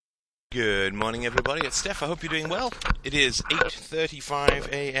Good morning, everybody. It's Steph. I hope you're doing well. It is 8:35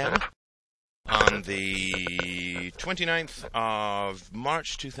 a.m. on the 29th of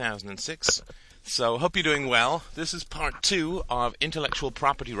March 2006. So, hope you're doing well. This is part 2 of intellectual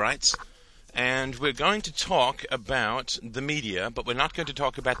property rights. And we're going to talk about the media, but we're not going to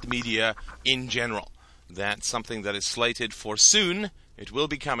talk about the media in general. That's something that is slated for soon. It will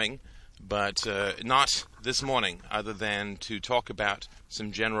be coming, but not this morning, other than to talk about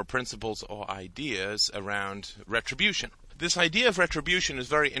some general principles or ideas around retribution. This idea of retribution is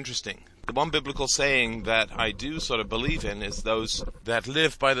very interesting. The one biblical saying that I do sort of believe in is those that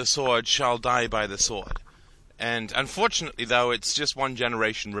live by the sword shall die by the sword. And unfortunately, though, it's just one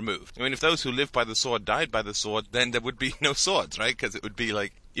generation removed. I mean, if those who live by the sword died by the sword, then there would be no swords, right? Because it would be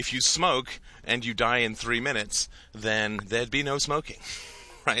like, if you smoke and you die in 3 minutes, then there'd be no smoking.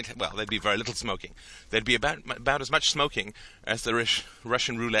 Right? Well, there'd be very little smoking. There'd be about as much smoking as there is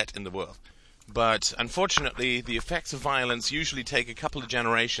Russian roulette in the world. But unfortunately, the effects of violence usually take a couple of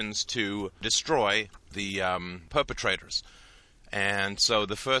generations to destroy the perpetrators. And so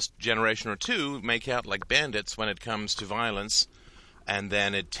the first generation or two make out like bandits when it comes to violence, and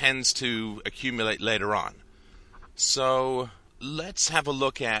then it tends to accumulate later on. So let's have a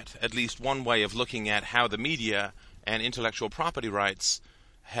look at least one way of looking at how the media and intellectual property rights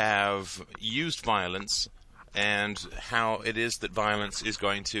have used violence and how it is that violence is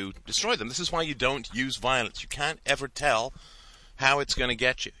going to destroy them. This is why you don't use violence. You can't ever tell how it's going to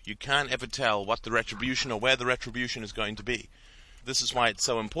get you. You can't ever tell what the retribution or where the retribution is going to be. This is why it's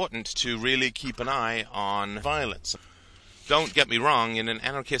so important to really keep an eye on violence. Don't get me wrong, in an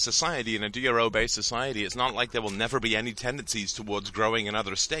anarchist society, in a DRO-based society, it's not like there will never be any tendencies towards growing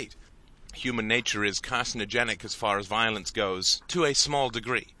another state. Human nature is carcinogenic as far as violence goes, to a small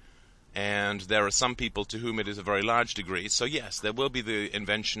degree. And there are some people to whom it is a very large degree. So yes, there will be the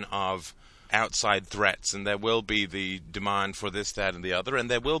invention of outside threats, and there will be the demand for this, that, and the other,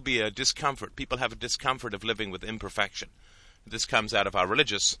 and there will be a discomfort. People have a discomfort of living with imperfection. This comes out of our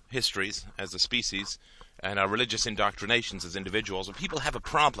religious histories as a species, and our religious indoctrinations as individuals. And people have a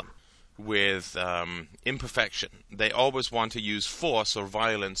problem with imperfection. They always want to use force or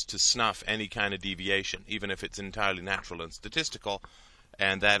violence to snuff any kind of deviation, even if it's entirely natural and statistical.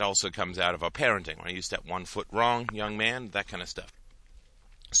 And that also comes out of our parenting. When you step 1 foot wrong, young man, that kind of stuff.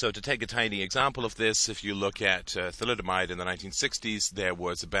 So to take a tiny example of this, if you look at thalidomide in the 1960s, there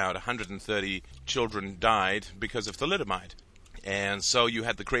was about 130 children died because of thalidomide. And so you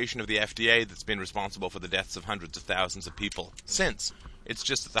had the creation of the FDA that's been responsible for the deaths of hundreds of thousands of people since. It's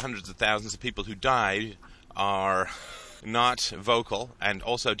just that the hundreds of thousands of people who died are not vocal and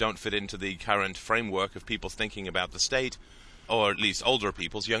also don't fit into the current framework of people thinking about the state, or at least older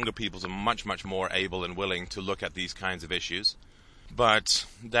peoples. Younger peoples are much, much more able and willing to look at these kinds of issues. But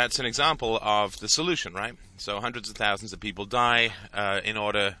that's an example of the solution, right? So hundreds of thousands of people die in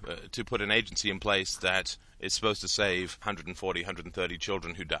order to put an agency in place that is supposed to save 140, 130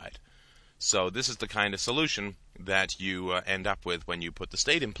 children who died. So this is the kind of solution that you end up with when you put the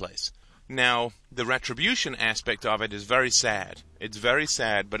state in place. Now, the retribution aspect of it is very sad. It's very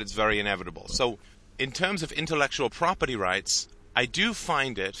sad, but it's very inevitable. So, in terms of intellectual property rights, I do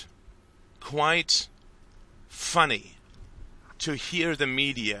find it quite funny to hear the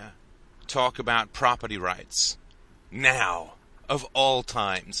media talk about property rights. Now, of all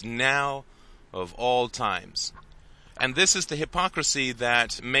times. Now, of all times. And this is the hypocrisy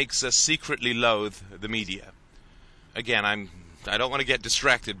that makes us secretly loathe the media. Again, I don't want to get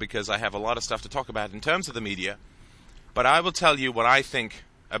distracted because I have a lot of stuff to talk about in terms of the media, but I will tell you what I think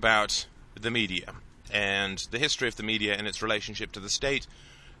about the media and the history of the media and its relationship to the state,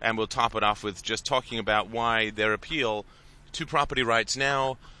 and we'll top it off with just talking about why their appeal to property rights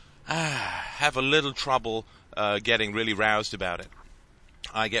now have a little trouble getting really roused about it.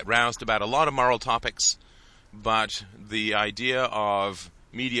 I get roused about a lot of moral topics, but the idea of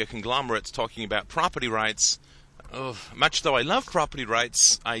media conglomerates talking about property rights, much though I love property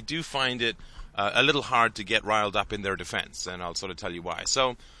rights, I do find it a little hard to get riled up in their defense, and I'll sort of tell you why.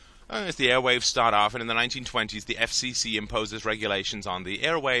 So, as the airwaves start off, and in the 1920s, the FCC imposes regulations on the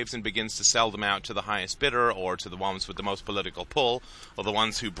airwaves and begins to sell them out to the highest bidder, or to the ones with the most political pull, or the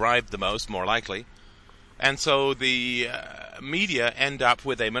ones who bribed the most, more likely. And so the media end up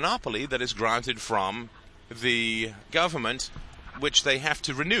with a monopoly that is granted from the government, which they have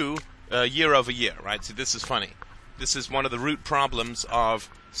to renew year over year, right? See, this is funny. This is one of the root problems of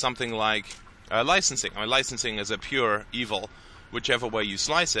something like licensing. I mean, licensing is a pure evil, whichever way you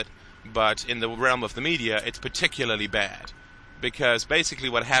slice it, but in the realm of the media, it's particularly bad. Because basically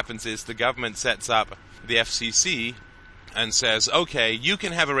what happens is the government sets up the FCC and says, okay, you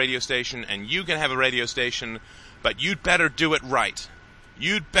can have a radio station and you can have a radio station, but you'd better do it right.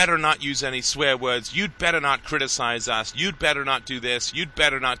 You'd better not use any swear words. You'd better not criticize us. You'd better not do this. You'd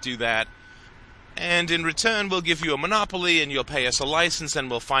better not do that. And in return, we'll give you a monopoly, and you'll pay us a license, and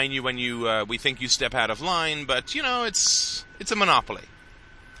we'll fine you when we think you step out of line. But, it's a monopoly.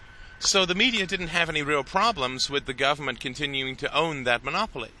 So the media didn't have any real problems with the government continuing to own that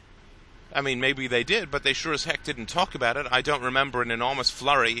monopoly. I mean, maybe they did, but they sure as heck didn't talk about it. I don't remember an enormous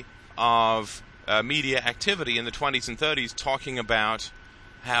flurry of media activity in the 20s and 30s talking about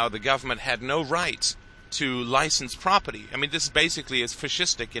how the government had no right to license property. I mean, this basically is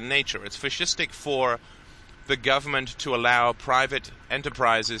fascistic in nature. It's fascistic for the government to allow private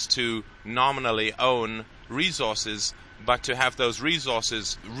enterprises to nominally own resources, but to have those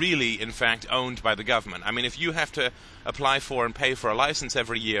resources really, in fact, owned by the government. I mean, if you have to apply for and pay for a license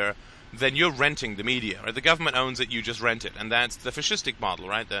every year, then you're renting the media. Right? The government owns it, you just rent it. And that's the fascistic model,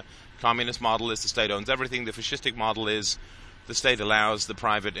 right? The communist model is the state owns everything. The fascistic model is the state allows the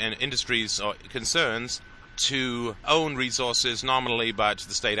private industries or concerns to own resources nominally, but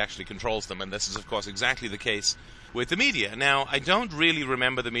the state actually controls them. And this is, of course, exactly the case with the media. Now, I don't really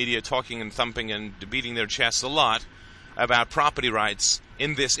remember the media talking and thumping and beating their chests a lot about property rights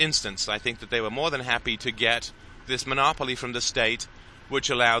in this instance. I think that they were more than happy to get this monopoly from the state, which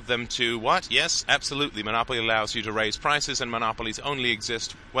allowed them to, what? Yes, absolutely. Monopoly allows you to raise prices, and monopolies only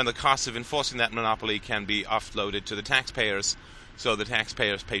exist when the cost of enforcing that monopoly can be offloaded to the taxpayers, so the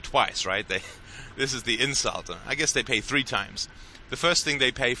taxpayers pay twice, right? This is the insult. I guess they pay 3 times. The first thing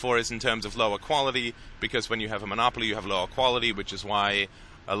they pay for is in terms of lower quality, because when you have a monopoly, you have lower quality, which is why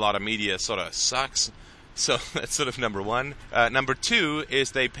a lot of media sort of sucks. So that's sort of number one. Number two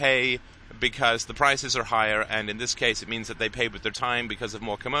is they pay because the prices are higher, and in this case it means that they pay with their time because of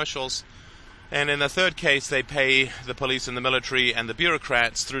more commercials. And in the third case, they pay the police and the military and the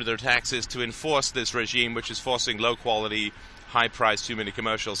bureaucrats through their taxes to enforce this regime, which is forcing low-quality, high-priced, too many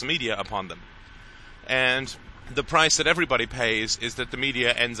commercials media upon them. And the price that everybody pays is that the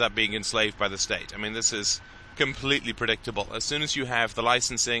media ends up being enslaved by the state. I mean, this is completely predictable. As soon as you have the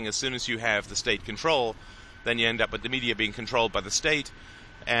licensing, as soon as you have the state control, then you end up with the media being controlled by the state.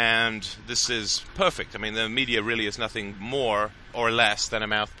 And this is perfect. I mean, the media really is nothing more or less than a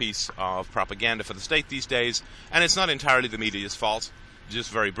mouthpiece of propaganda for the state these days. And it's not entirely the media's fault.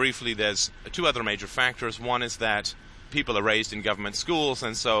 Just very briefly, there's 2 other major factors. One is that people are raised in government schools,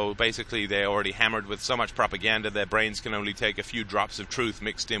 and so basically they're already hammered with so much propaganda their brains can only take a few drops of truth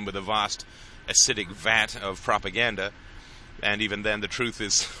mixed in with a vast acidic vat of propaganda. And even then, the truth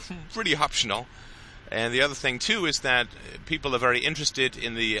is pretty optional. And the other thing, too, is that people are very interested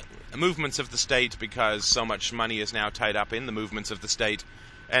in the movements of the state because so much money is now tied up in the movements of the state.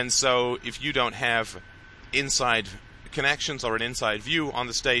 And so if you don't have inside connections or an inside view on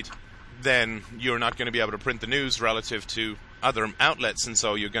the state, then you're not going to be able to print the news relative to other outlets, and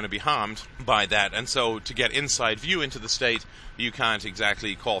so you're going to be harmed by that. And so to get inside view into the state, you can't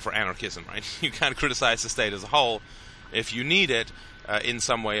exactly call for anarchism, right? You can't criticize the state as a whole. If you need it in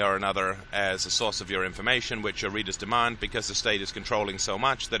some way or another as a source of your information, which your readers demand, because the state is controlling so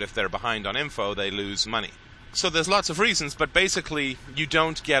much that if they're behind on info, they lose money. So there's lots of reasons, but basically you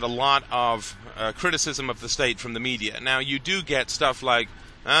don't get a lot of criticism of the state from the media. Now, you do get stuff like,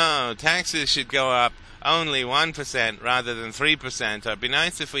 oh, taxes should go up only 1% rather than 3%. It'd be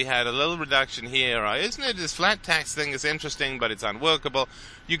nice if we had a little reduction here. Or isn't it this flat tax thing is interesting, but it's unworkable?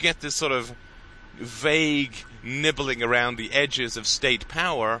 You get this sort of vague nibbling around the edges of state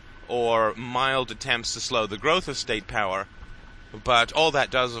power or mild attempts to slow the growth of state power. But all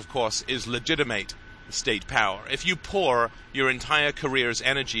that does, of course, is legitimate state power. If you pour your entire career's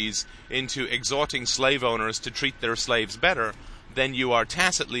energies into exhorting slave owners to treat their slaves better, then you are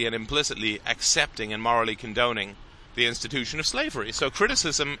tacitly and implicitly accepting and morally condoning the institution of slavery. So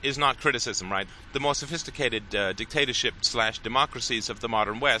criticism is not criticism, right? The more sophisticated dictatorship/democracies of the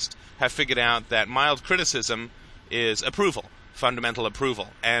modern West have figured out that mild criticism is approval, fundamental approval.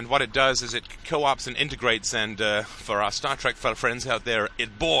 And what it does is it co-ops and integrates, and for our Star Trek friends out there,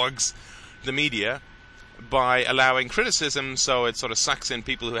 it Borgs the media by allowing criticism, so it sort of sucks in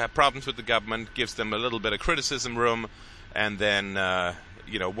people who have problems with the government, gives them a little bit of criticism room, and then,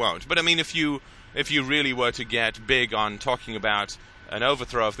 won't. But I mean, if you really were to get big on talking about an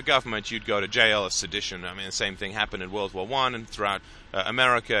overthrow of the government, you'd go to jail as sedition. I mean, the same thing happened in World War I and throughout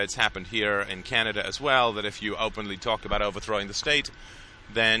America. It's happened here in Canada as well, that if you openly talk about overthrowing the state,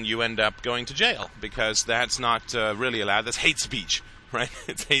 then you end up going to jail, because that's not really allowed. That's hate speech, right?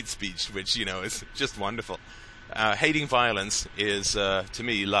 It's hate speech, which, is just wonderful. hating violence is, to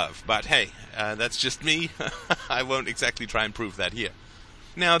me, love. But hey, that's just me. I won't exactly try and prove that here.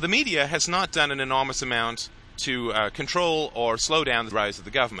 Now, the media has not done an enormous amount to control or slow down the rise of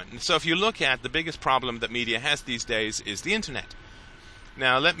the government. So if you look at the biggest problem that media has these days is the internet.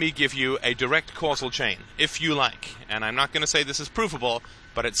 Now, let me give you a direct causal chain, if you like. And I'm not going to say this is provable,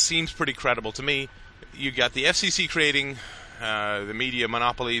 but it seems pretty credible to me. You got the FCC creating the media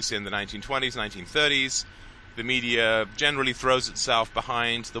monopolies in the 1920s, 1930s. The media generally throws itself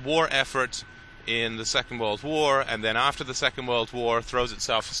behind the war effort in the Second World War, and then after the Second World War throws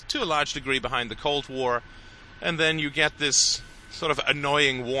itself to a large degree behind the Cold War. And then you get this sort of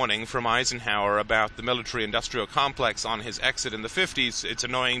annoying warning from Eisenhower about the military-industrial complex on his exit in the 50s. It's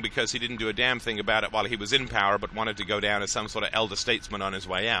annoying because he didn't do a damn thing about it while he was in power, but wanted to go down as some sort of elder statesman on his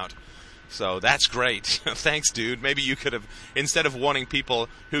way out. So that's great. Thanks, dude. Maybe you could have, instead of warning people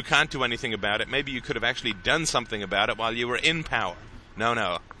who can't do anything about it, maybe you could have actually done something about it while you were in power.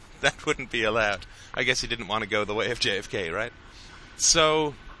 No. That wouldn't be allowed. I guess he didn't want to go the way of JFK, right?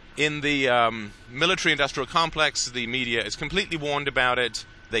 So in the military-industrial complex, the media is completely warned about it.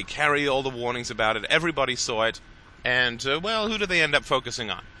 They carry all the warnings about it. Everybody saw it. And, who do they end up focusing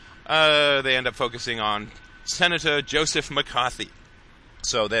on? They end up focusing on Senator Joseph McCarthy.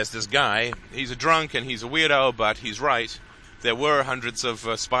 So there's this guy. He's a drunk and he's a weirdo, but he's right. There were hundreds of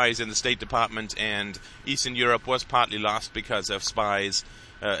spies in the State Department, and Eastern Europe was partly lost because of spies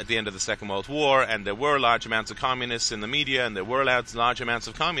at the end of the Second World War, and there were large amounts of communists in the media, and there were large amounts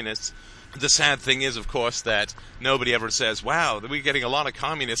of communists. The sad thing is, of course, that nobody ever says, wow, we're getting a lot of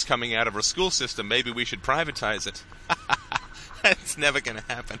communists coming out of our school system, maybe we should privatize it. That's never going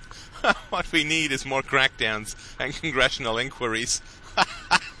to happen. What we need is more crackdowns and congressional inquiries.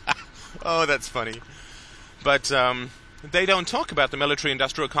 Oh, that's funny. But they don't talk about the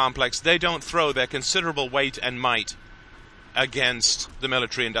military-industrial complex. They don't throw their considerable weight and might against the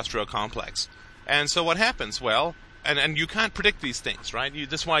military-industrial complex. And so what happens? Well, and you can't predict these things, right?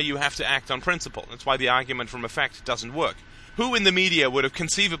 That's why you have to act on principle. That's why the argument from effect doesn't work. Who in the media would have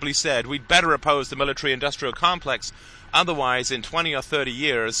conceivably said, we'd better oppose the military-industrial complex, otherwise in 20 or 30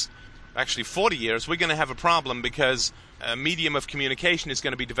 years, actually 40 years, we're going to have a problem because a medium of communication is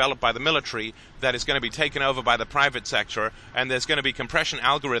going to be developed by the military that is going to be taken over by the private sector, and there's going to be compression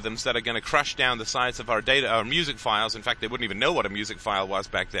algorithms that are going to crush down the size of our data, our music files. In fact, they wouldn't even know what a music file was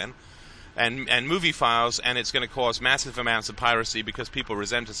back then, and movie files, and it's going to cause massive amounts of piracy because people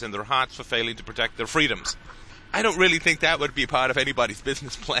resent us in their hearts for failing to protect their freedoms. I don't really think that would be part of anybody's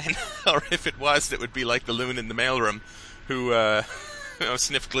business plan, or if it was, it would be like the loon in the mailroom who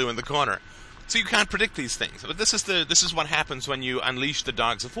sniffed glue in the corner. So you can't predict these things. But this is what happens when you unleash the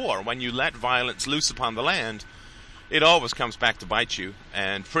dogs of war. When you let violence loose upon the land, it always comes back to bite you,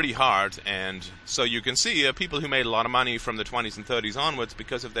 and pretty hard. And so you can see people who made a lot of money from the 20s and 30s onwards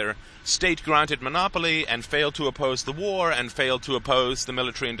because of their state-granted monopoly and failed to oppose the war and failed to oppose the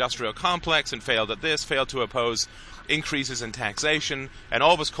military-industrial complex and failed at this, failed to oppose increases in taxation and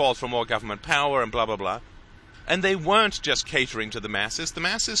always called for more government power and blah, blah, blah. And they weren't just catering to the masses. The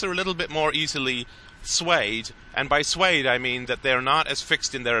masses are a little bit more easily swayed, and by swayed I mean that they're not as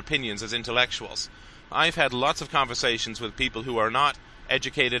fixed in their opinions as intellectuals. I've had lots of conversations with people who are not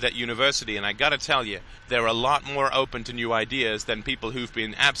educated at university, and I gotta tell you, they're a lot more open to new ideas than people who've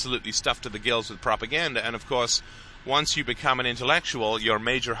been absolutely stuffed to the gills with propaganda. And of course, once you become an intellectual, your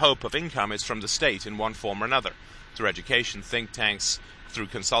major hope of income is from the state in one form or another. Through education, think tanks, through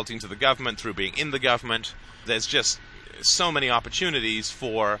consulting to the government, through being in the government. There's just so many opportunities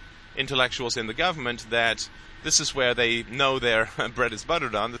for intellectuals in the government that this is where they know their bread is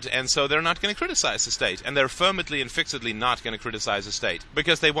buttered on, and so they're not going to criticize the state. And they're firmly and fixedly not going to criticize the state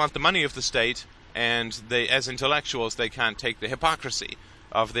because they want the money of the state, and they, as intellectuals, they can't take the hypocrisy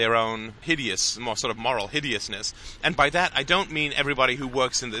of their own hideous, more sort of moral hideousness. And by that, I don't mean everybody who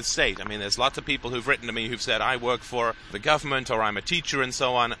works in the state. I mean, there's lots of people who've written to me who've said, I work for the government, or I'm a teacher, and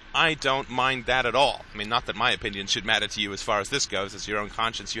so on. I don't mind that at all. I mean, not that my opinion should matter to you as far as this goes. It's your own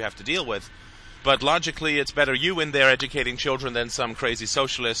conscience you have to deal with. But logically, it's better you in there educating children than some crazy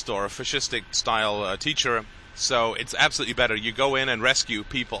socialist or fascistic-style teacher. So it's absolutely better you go in and rescue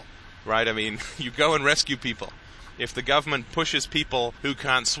people, right? I mean, you go and rescue people. If the government pushes people who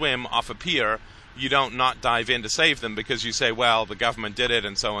can't swim off a pier, you don't not dive in to save them because you say, well, the government did it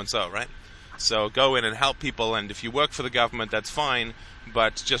and so, right? So go in and help people, and if you work for the government, that's fine,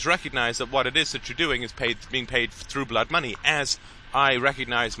 but just recognize that what it is that you're doing is being paid through blood money, as I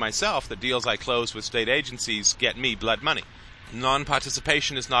recognize myself that deals I close with state agencies get me blood money.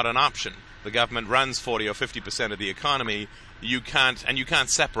 Non-participation is not an option. the government runs 40 or 50% of the economy, you can't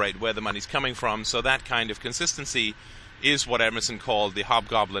separate where the money's coming from. So that kind of consistency is what Emerson called the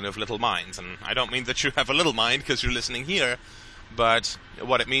hobgoblin of little minds. And I don't mean that you have a little mind because you're listening here, but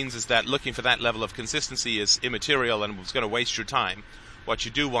what it means is that looking for that level of consistency is immaterial and it's going to waste your time. What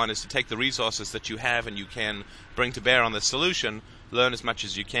you do want is to take the resources that you have and you can bring to bear on the solution, learn as much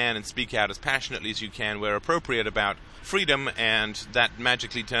as you can, and speak out as passionately as you can where appropriate about freedom, and that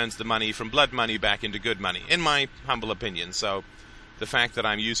magically turns the money from blood money back into good money, in my humble opinion. So the fact that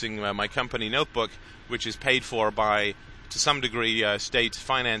I'm using my company notebook, which is paid for by, to some degree, state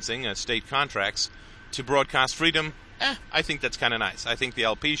financing, state contracts, to broadcast freedom, I think that's kind of nice. I think the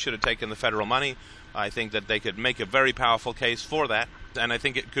LP should have taken the federal money. I think that they could make a very powerful case for that, and I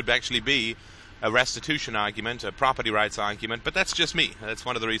think it could actually be a restitution argument, a property rights argument, but that's just me. That's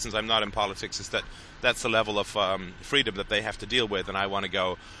one of the reasons I'm not in politics, is that that's the level of freedom that they have to deal with, and I want to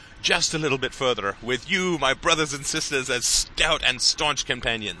go just a little bit further with you, my brothers and sisters, as stout and staunch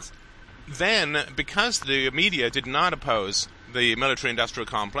companions. Then, because the media did not oppose the military-industrial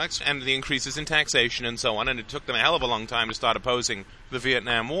complex and the increases in taxation and so on, and it took them a hell of a long time to start opposing the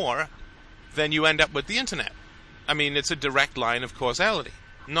Vietnam War, then you end up with the internet. I mean, it's a direct line of causality.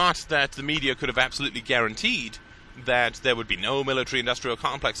 Not that the media could have absolutely guaranteed that there would be no military-industrial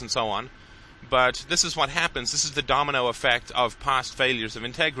complex and so on, but this is what happens. This is the domino effect of past failures of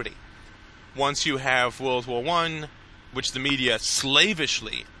integrity. Once you have World War I, which the media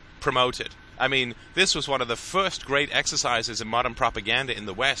slavishly promoted. I mean, this was one of the first great exercises in modern propaganda in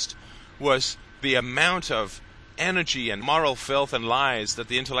the West, was the amount of energy and moral filth and lies that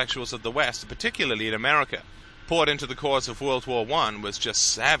the intellectuals of the West, particularly in America, poured into the cause of World War I was just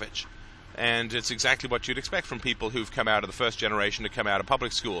savage. And it's exactly what you'd expect from people who've come out of the first generation to come out of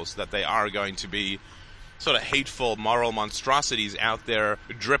public schools, that they are going to be sort of hateful moral monstrosities out there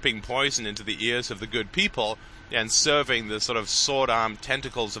dripping poison into the ears of the good people and serving the sort of sword-armed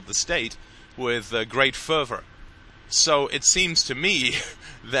tentacles of the state with great fervor. So it seems to me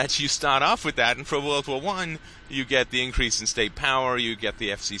that you start off with that, and for World War I, you get the increase in state power, you get the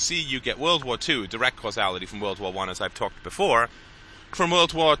FCC, you get World War II, direct causality from World War I, as I've talked before. From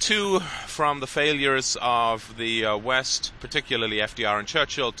World War II, from the failures of the West, particularly FDR and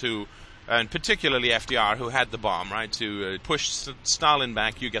Churchill, and particularly FDR, who had the bomb, right, to push Stalin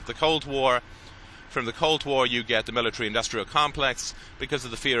back, you get the Cold War. From the Cold War, you get the military-industrial complex. Because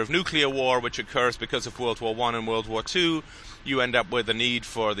of the fear of nuclear war, which occurs because of World War I and World War II, you end up with the need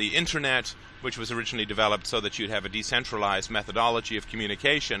for the Internet, which was originally developed so that you'd have a decentralized methodology of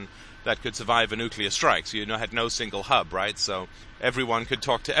communication that could survive a nuclear strike. So you had no single hub, right? So everyone could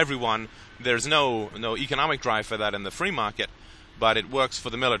talk to everyone. There's no economic drive for that in the free market, but it works for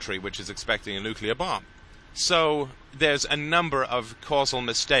the military, which is expecting a nuclear bomb. So there's a number of causal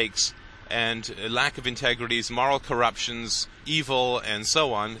mistakes and lack of integrities, moral corruptions, evil, and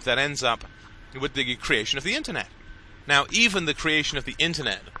so on, that ends up with the creation of the Internet. Now, even the creation of the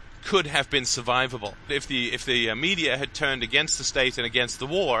Internet could have been survivable. If the media had turned against the state and against the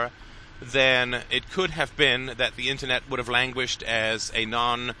war, then it could have been that the Internet would have languished as a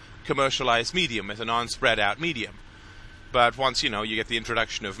non-commercialized medium, as a non-spread-out medium. But once, you get the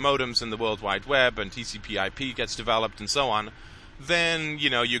introduction of modems and the World Wide Web, and TCP/IP gets developed and so on, then,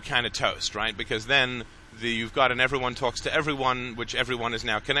 you kind of toast, right? Because then you've got an everyone talks to everyone, which everyone is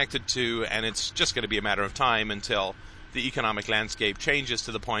now connected to, and it's just going to be a matter of time until the economic landscape changes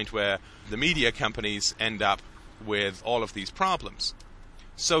to the point where the media companies end up with all of these problems.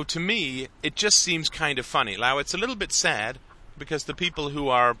 So to me, it just seems kind of funny. Now, it's a little bit sad, because the people who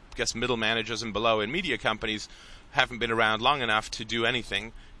are, I guess, middle managers and below in media companies haven't been around long enough to do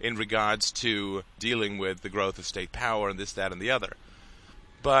anything in regards to dealing with the growth of state power and this, that, and the other.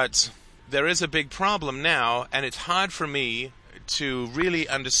 But there is a big problem now, and it's hard for me to really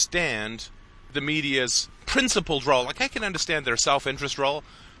understand the media's principled role. Like, I can understand their self-interest role.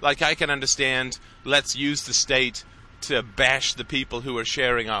 Like, I can understand, let's use the state to bash the people who are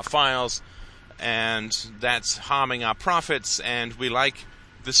sharing our files, and that's harming our profits, and we like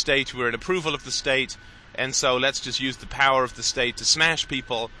the state, we're in approval of the state, and so let's just use the power of the state to smash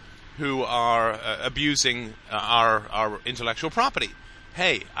people who are abusing our intellectual property.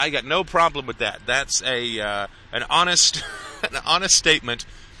 Hey, I got no problem with that. That's an honest statement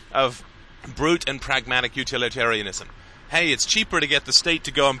of brute and pragmatic utilitarianism. Hey, it's cheaper to get the state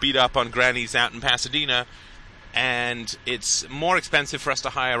to go and beat up on grannies out in Pasadena, and it's more expensive for us to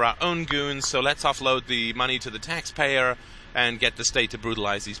hire our own goons, so let's offload the money to the taxpayer and get the state to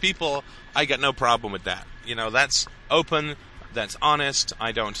brutalize these people. I got no problem with that. That's open, that's honest,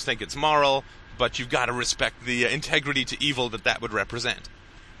 I don't think it's moral, but you've got to respect the integrity to evil that would represent.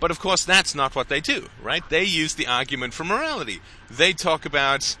 But of course, that's not what they do, right? They use the argument for morality. They talk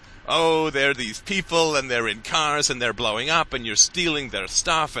about, oh, they're these people, and they're in cars, and they're blowing up, and you're stealing their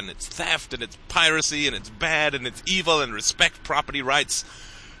stuff, and it's theft, and it's piracy, and it's bad, and it's evil, and respect property rights.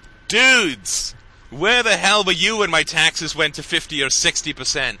 Dudes, where the hell were you when my taxes went to 50 or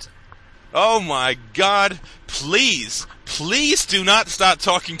 60%? Oh my God, please do not start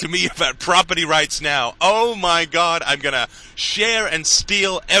talking to me about property rights now. Oh my God, I'm gonna share and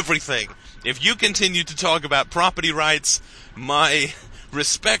steal everything. If you continue to talk about property rights, my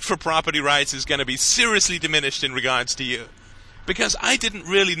respect for property rights is gonna be seriously diminished in regards to you. Because I didn't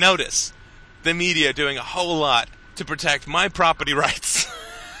really notice the media doing a whole lot to protect my property rights.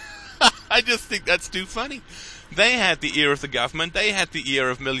 I just think that's too funny. They had the ear of the government, they had the ear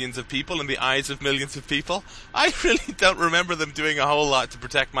of millions of people and the eyes of millions of people. I really don't remember them doing a whole lot to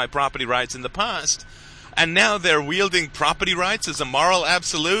protect my property rights in the past. And now they're wielding property rights as a moral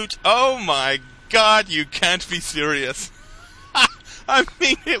absolute? Oh my God, you can't be serious. I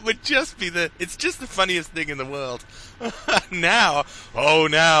mean, it's just the funniest thing in the world. Now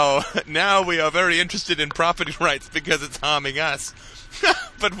we are very interested in property rights because it's harming us.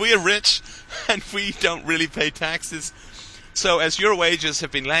 But we're rich, and we don't really pay taxes. So as your wages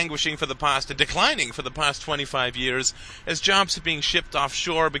have been declining for the past 25 years, as jobs are being shipped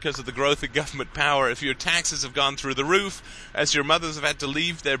offshore because of the growth of government power, if your taxes have gone through the roof, as your mothers have had to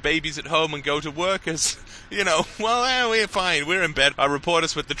leave their babies at home and go to work, as, we're fine, we're in bed. Our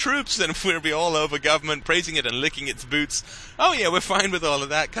reporters with the troops, and we'll be all over government, praising it and licking its boots. Oh yeah, we're fine with all of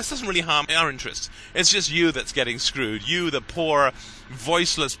that, because it doesn't really harm our interests. It's just you that's getting screwed. You, the poor,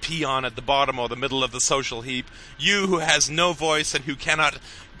 voiceless peon at the bottom or the middle of the social heap. You who has no voice and who cannot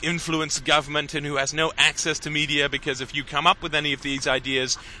influence government and who has no access to media, because if you come up with any of these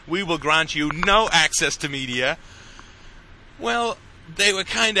ideas, we will grant you no access to media. Well, they were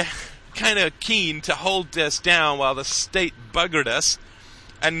kind of keen to hold us down while the state buggered us,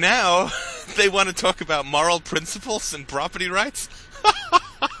 and now they want to talk about moral principles and property rights?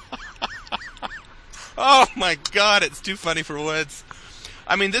 Oh my God, it's too funny for words.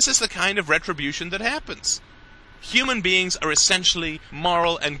 I mean, this is the kind of retribution that happens. Human beings are essentially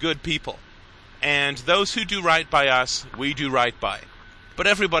moral and good people. And those who do right by us, we do right by. But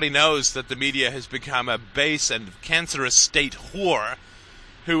everybody knows that the media has become a base and cancerous state whore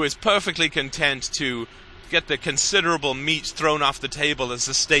who is perfectly content to get the considerable meat thrown off the table as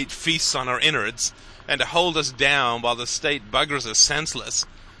the state feasts on our innards, and to hold us down while the state buggers us senseless.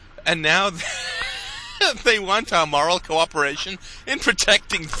 And now they want our moral cooperation in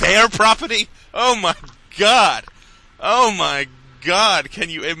protecting their property? Oh my God! Oh my God!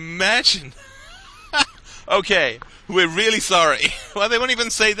 Can you imagine? Okay, we're really sorry. Well, they won't even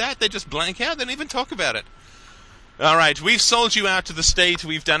say that. They just blank out. They don't even talk about it. All right, we've sold you out to the state.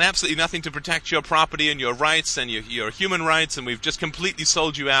 We've done absolutely nothing to protect your property and your rights and your human rights, and we've just completely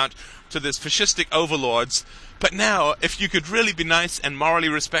sold you out to this fascistic overlords. But now, if you could really be nice and morally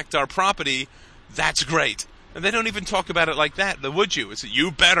respect our property, that's great. And they don't even talk about it like that, would you? It's you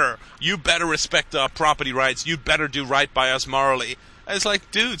better respect our property rights. You better do right by us morally. And it's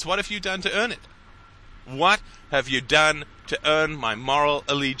like, dudes, what have you done to earn it? What have you done to earn my moral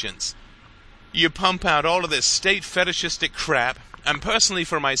allegiance? You pump out all of this state fetishistic crap. And personally,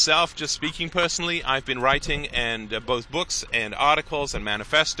 for myself, just speaking personally, I've been writing both books and articles and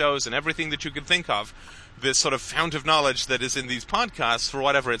manifestos and everything that you could think of. This sort of fount of knowledge that is in these podcasts, for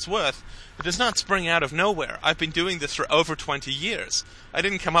whatever it's worth, it does not spring out of nowhere. I've been doing this for over 20 years. I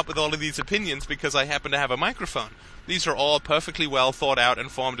didn't come up with all of these opinions because I happen to have a microphone. These are all perfectly well thought out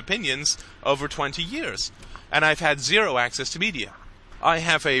and formed opinions over 20 years. And I've had zero access to media. I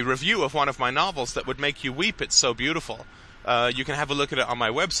have a review of one of my novels that would make you weep. It's so beautiful. You can have a look at it on my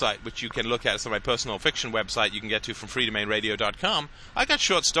website, which you can look at. It's on my personal fiction website you can get to from freedomainradio.com. I got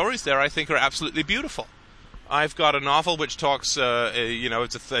short stories there I think are absolutely beautiful. I've got a novel which talks, it's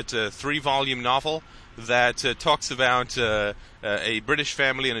a 3-volume novel that talks about a British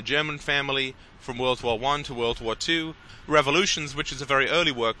family and a German family from World War I to World War II. Revolutions, which is a very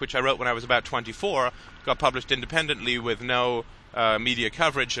early work, which I wrote when I was about 24, got published independently with no media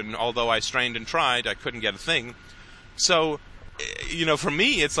coverage, and although I strained and tried, I couldn't get a thing. So, for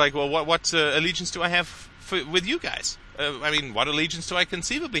me, it's like, well, what allegiance do I have with you guys? What allegiance do I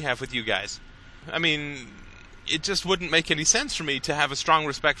conceivably have with you guys? It just wouldn't make any sense for me to have a strong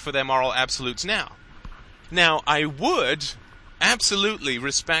respect for their moral absolutes now. Now, I would absolutely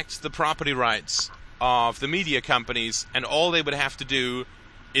respect the property rights of the media companies, and all they would have to do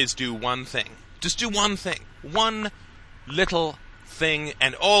is do one thing. Just do one thing. One little thing,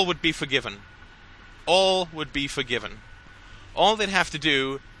 and all would be forgiven. All would be forgiven. All they'd have to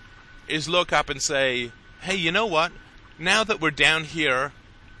do is look up and say, hey, you know what? Now that we're down here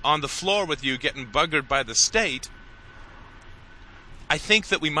on the floor with you getting buggered by the state, I think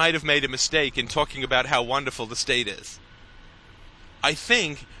that we might have made a mistake in talking about how wonderful the state is. I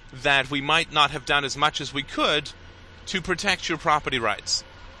think that we might not have done as much as we could to protect your property rights.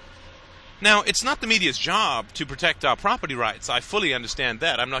 Now, it's not the media's job to protect our property rights. I fully understand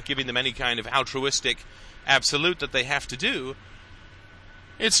that. I'm not giving them any kind of altruistic absolute that they have to do.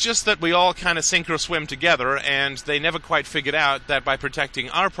 It's just that we all kind of sink or swim together, and they never quite figured out that by protecting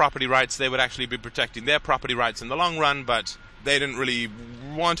our property rights, they would actually be protecting their property rights in the long run, but they didn't really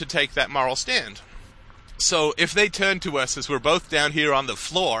want to take that moral stand. So if they turned to us as we're both down here on the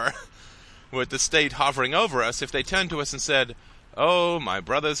floor with the state hovering over us, if they turned to us and said, oh, my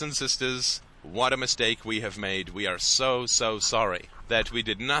brothers and sisters, what a mistake we have made. We are so, so sorry that we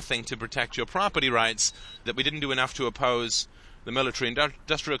did nothing to protect your property rights, that we didn't do enough to oppose the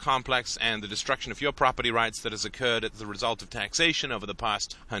military-industrial complex and the destruction of your property rights that has occurred as a result of taxation over the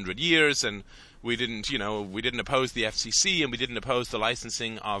past 100 years, and we didn't oppose the FCC, and we didn't oppose the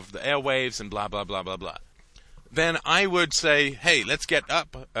licensing of the airwaves, and blah, blah, blah, blah, blah. Then I would say, hey, let's get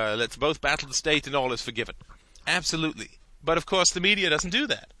up, let's both battle the state, and all is forgiven. Absolutely. But of course the media doesn't do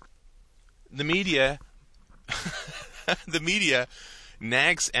that. The media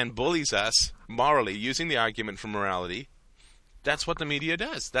nags and bullies us morally, using the argument for morality. That's what the media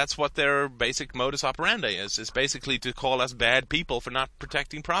does. That's what their basic modus operandi is basically to call us bad people for not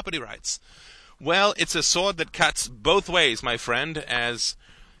protecting property rights. Well, it's a sword that cuts both ways, my friend, as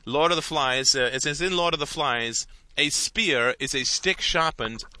Lord of the Flies, as in Lord of the Flies, a spear is a stick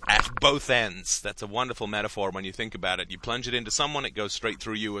sharpened at both ends. That's a wonderful metaphor when you think about it. You plunge it into someone, it goes straight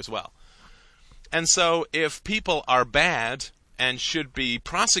through you as well. And so if people are bad and should be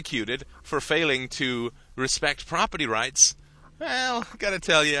prosecuted for failing to respect property rights, well, gotta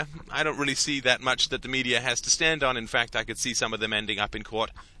tell you, I don't really see that much that the media has to stand on. In fact, I could see some of them ending up in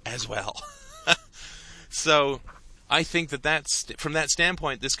court as well. So I think that from that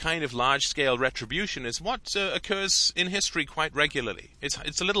standpoint, this kind of large-scale retribution is what occurs in history quite regularly.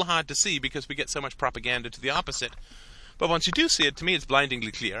 It's a little hard to see because we get so much propaganda to the opposite. But once you do see it, to me it's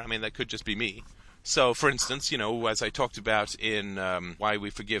blindingly clear. I mean, that could just be me. So, for instance, as I talked about in Why We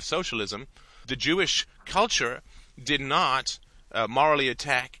Forgive Socialism, the Jewish culture did not morally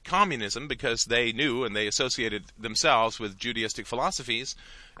attack communism because they knew and they associated themselves with Judaistic philosophies.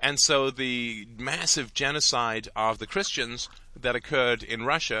 And so the massive genocide of the Christians that occurred in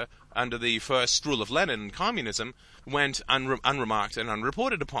Russia under the first rule of Lenin and communism went unremarked and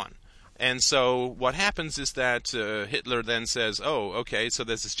unreported upon. And so what happens is that Hitler then says, oh, okay, so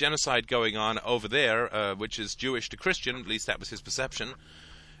there's this genocide going on over there, which is Jewish to Christian, at least that was his perception.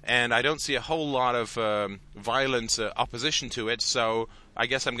 And I don't see a whole lot of violent opposition to it, so I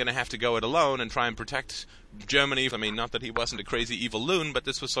guess I'm going to have to go it alone and try and protect Germany. I mean, not that he wasn't a crazy evil loon, but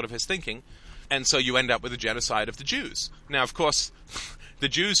this was sort of his thinking. And so you end up with a genocide of the Jews. Now, of course, the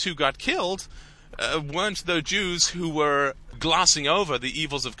Jews who got killed weren't the Jews who were glossing over the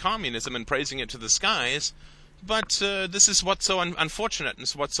evils of communism and praising it to the skies, but this is what's so unfortunate and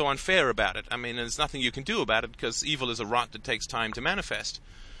what's so unfair about it. I mean, there's nothing you can do about it because evil is a rot that takes time to manifest.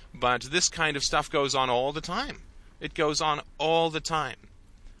 But this kind of stuff goes on all the time. It goes on all the time.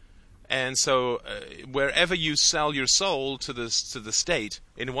 And so wherever you sell your soul to the state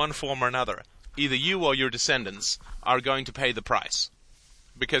in one form or another, either you or your descendants are going to pay the price.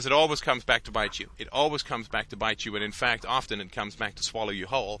 Because it always comes back to bite you. It always comes back to bite you, and in fact, often it comes back to swallow you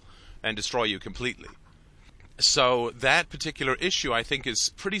whole and destroy you completely. So that particular issue, I think,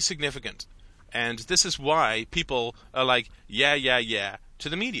 is pretty significant. And this is why people are like, yeah, to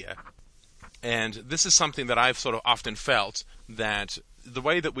the media. And this is something that I've sort of often felt, that the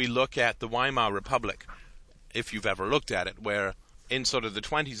way that we look at the Weimar Republic, if you've ever looked at it, where in sort of the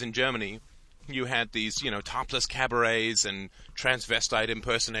 20s in Germany, you had these, topless cabarets and transvestite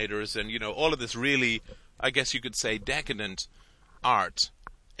impersonators and, all of this really, I guess you could say, decadent art.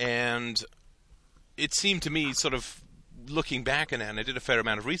 And it seemed to me, sort of looking back, and I did a fair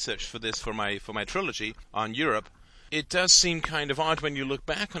amount of research for this, for my trilogy on Europe, it does seem kind of odd when you look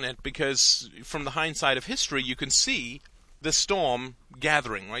back on it, because from the hindsight of history, you can see the storm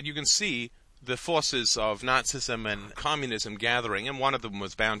gathering, right? You can see the forces of Nazism and communism gathering, and one of them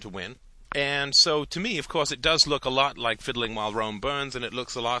was bound to win. And so, to me, of course, it does look a lot like Fiddling While Rome Burns, and it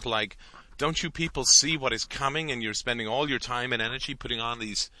looks a lot like, don't you people see what is coming, and you're spending all your time and energy putting on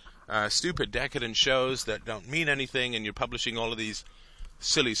these stupid, decadent shows that don't mean anything, and you're publishing all of these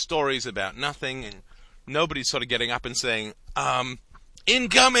silly stories about nothing, and nobody's sort of getting up and saying,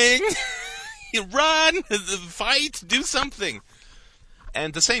 incoming! Run! Fight! Do something!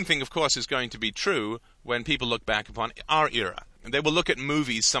 And the same thing, of course, is going to be true when people look back upon our era. They will look at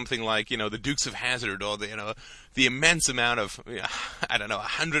movies, something like, The Dukes of Hazzard, or the immense amount of,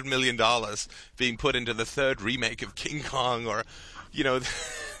 $100 million being put into the third remake of King Kong, or,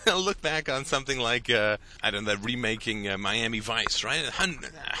 they'll look back on something like, remaking Miami Vice, right?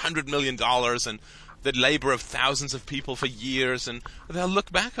 $100 million and the labor of thousands of people for years, and they'll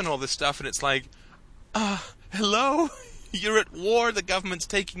look back on all this stuff, and it's like, hello? You're at war, the government's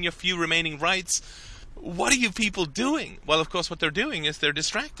taking your few remaining rights. What are you people doing? Well, of course, what they're doing is they're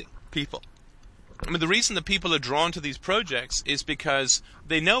distracting people. I mean, the reason that people are drawn to these projects is because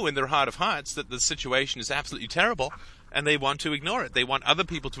they know in their heart of hearts that the situation is absolutely terrible, and they want to ignore it. They want other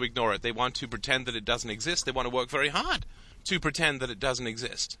people to ignore it. They want to pretend that it doesn't exist. They want to work very hard to pretend that it doesn't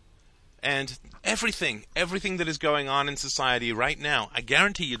exist. And everything that is going on in society right now, I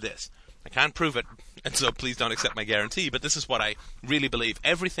guarantee you this. I can't prove it, and so please don't accept my guarantee, but this is what I really believe.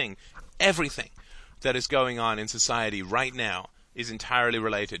 Everything that is going on in society right now is entirely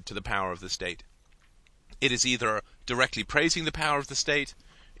related to the power of the state. It is either directly praising the power of the state,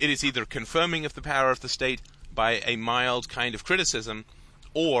 it is either confirming of the power of the state by a mild kind of criticism,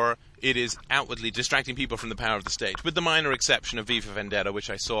 or it is outwardly distracting people from the power of the state, with the minor exception of V for Vendetta, which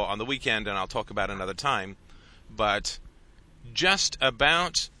I saw on the weekend, and I'll talk about another time. But just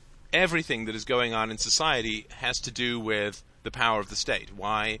about everything that is going on in society has to do with the power of the state.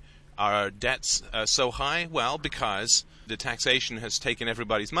 Why are debts so high? Well, because the taxation has taken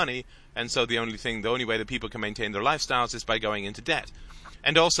everybody's money, and so the only way that people can maintain their lifestyles is by going into debt.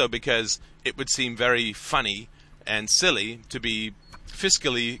 And also because it would seem very funny and silly to be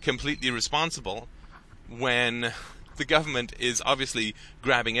fiscally completely responsible when the government is obviously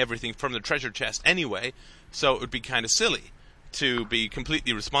grabbing everything from the treasure chest anyway, so it would be kind of silly to be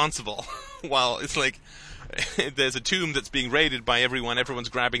completely responsible while it's like there's a tomb that's being raided by everyone's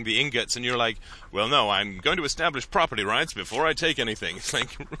grabbing the ingots, and you're like, well, no, I'm going to establish property rights before I take anything. It's like,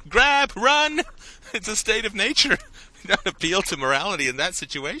 grab, run! It's a state of nature. You don't appeal to morality in that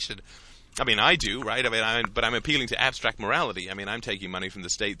situation. I mean, I do, right? But I'm appealing to abstract morality. I mean, I'm taking money from the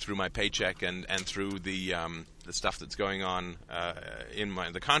state through my paycheck and through the stuff that's going on in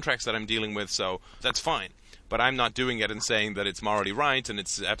the contracts that I'm dealing with, so that's fine. But I'm not doing it and saying that it's morally right and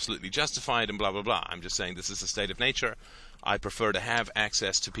it's absolutely justified and blah, blah, blah. I'm just saying this is a state of nature. I prefer to have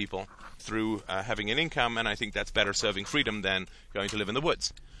access to people through having an income, and I think that's better serving freedom than going to live in the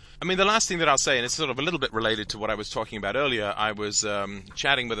woods. I mean, the last thing that I'll say, and it's sort of a little bit related to what I was talking about earlier, I was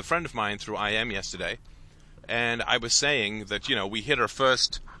chatting with a friend of mine through IM yesterday, and I was saying that, we hit our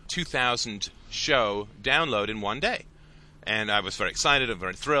first 2,000 show download in one day. And I was very excited and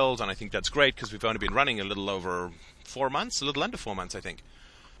very thrilled, and I think that's great because we've only been running a little over 4 months, a little under 4 months, I think.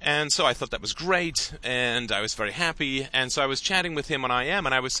 And so I thought that was great, and I was very happy. And so I was chatting with him on IM,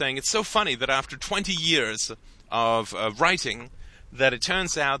 and I was saying it's so funny that after 20 years of writing, that it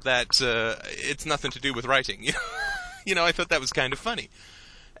turns out that it's nothing to do with writing. I thought that was kind of funny.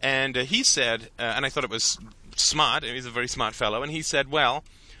 And he said, and I thought it was smart, and he's a very smart fellow, and he said, well,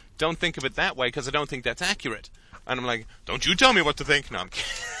 don't think of it that way because I don't think that's accurate. And I'm like, don't you tell me what to think. No, I'm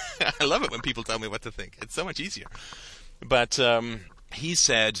kidding. I love it when people tell me what to think. It's so much easier. But he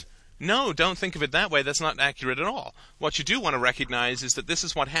said, no, don't think of it that way. That's not accurate at all. What you do want to recognize is that this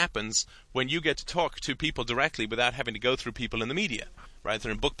is what happens when you get to talk to people directly without having to go through people in the media, right?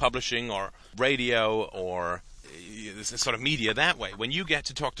 They're in book publishing or radio or this sort of media that way. When you get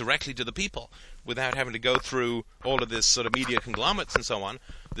to talk directly to the people without having to go through all of this sort of media conglomerates and so on,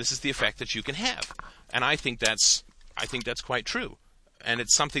 this is the effect that you can have. And I think that's quite true. And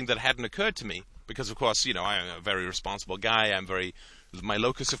it's something that hadn't occurred to me because, of course, I'm a very responsible guy. My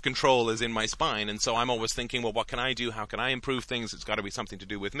locus of control is in my spine, and so I'm always thinking, well, what can I do? How can I improve things? It's got to be something to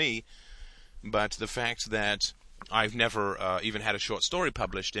do with me. But the fact that I've never even had a short story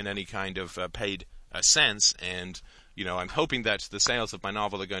published in any kind of paid sense, and I'm hoping that the sales of my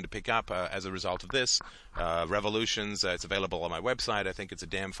novel are going to pick up as a result of this. Revolutions, it's available on my website. I think it's a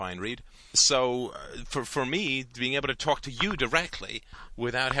damn fine read. So for me, being able to talk to you directly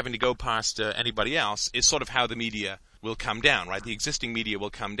without having to go past anybody else is sort of how the media will come down, right? The existing media will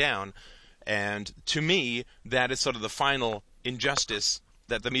come down. And to me, that is sort of the final injustice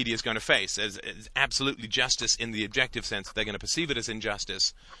that the media is going to face. It's absolutely justice in the objective sense. They're going to perceive it as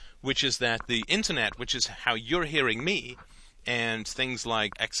injustice, which is that the internet, which is how you're hearing me, and things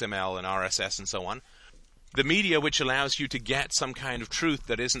like XML and RSS and so on, the media which allows you to get some kind of truth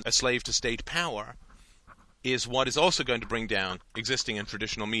that isn't a slave to state power, is what is also going to bring down existing and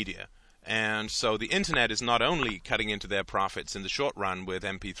traditional media. And so the internet is not only cutting into their profits in the short run with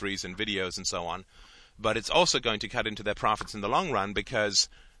MP3s and videos and so on, but it's also going to cut into their profits in the long run, because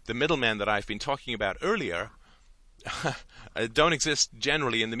the middlemen that I've been talking about earlier don't exist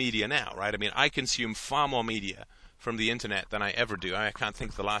generally in the media now, right? I mean, I consume far more media from the internet than I ever do. I can't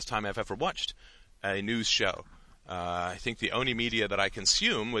think of the last time I've ever watched a news show. I think the only media that I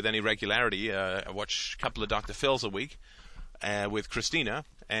consume with any regularity, I watch a couple of Dr. Phil's a week with Christina,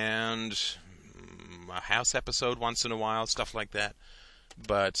 and a House episode once in a while, stuff like that.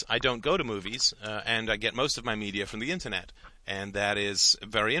 But I don't go to movies, and I get most of my media from the internet. And that is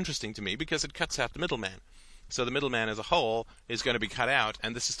very interesting to me because it cuts out the middleman. So the middleman as a whole is going to be cut out,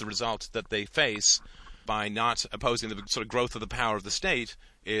 and this is the result that they face by not opposing the sort of growth of the power of the state,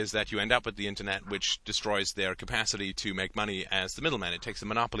 is that you end up with the internet, which destroys their capacity to make money as the middleman. It takes the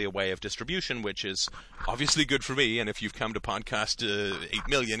monopoly away of distribution, which is obviously good for me, and if you've come to podcast 8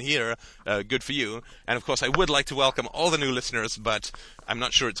 million here, good for you. And of course I would like to welcome all the new listeners, but I'm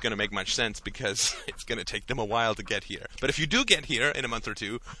not sure it's going to make much sense because it's going to take them a while to get here. But if you do get here in a month or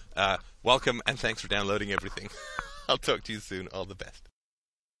two, welcome and thanks for downloading everything. I'll talk to you soon. All the best.